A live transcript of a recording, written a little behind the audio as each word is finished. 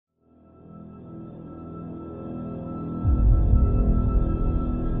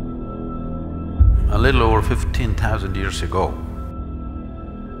little over 15,000 years ago,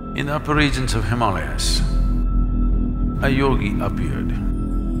 in the upper regions of Himalayas, a yogi appeared.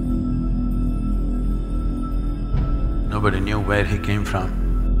 Nobody knew where he came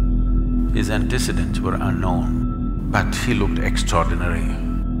from. His antecedents were unknown, but he looked extraordinary.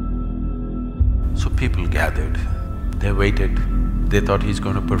 So people gathered, they waited, they thought he's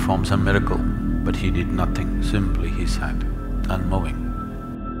going to perform some miracle, but he did nothing, simply he sat, unmoving.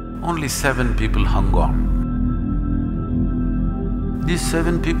 Only 7 people hung on. These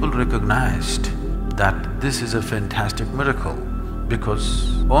 7 people recognized that this is a fantastic miracle because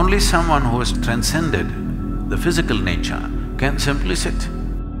only someone who has transcended the physical nature can simply sit.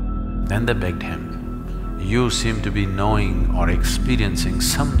 Then they begged him, "You seem to be knowing or experiencing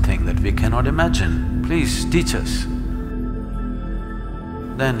something that we cannot imagine, please teach us."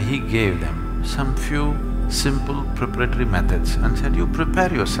 Then he gave them some few simple preparatory methods and said, "You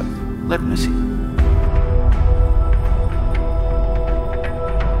prepare yourself, let me see."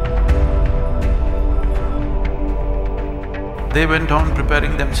 They went on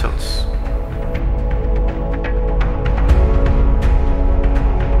preparing themselves.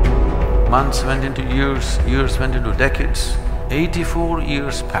 Months went into years, years went into decades. 84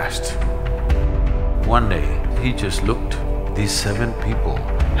 years passed. One day, he just looked. These 7 people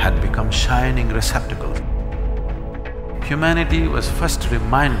had become shining receptacles. Humanity was first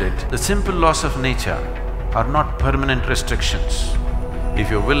reminded the simple laws of nature are not permanent restrictions. If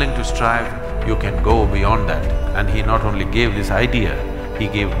you're willing to strive, you can go beyond that. And he not only gave this idea, he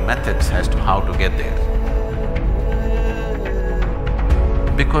gave methods as to how to get there.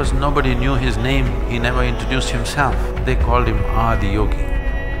 Because nobody knew his name, he never introduced himself. They called him Adiyogi.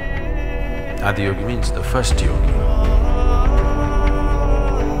 Adiyogi means the first yogi.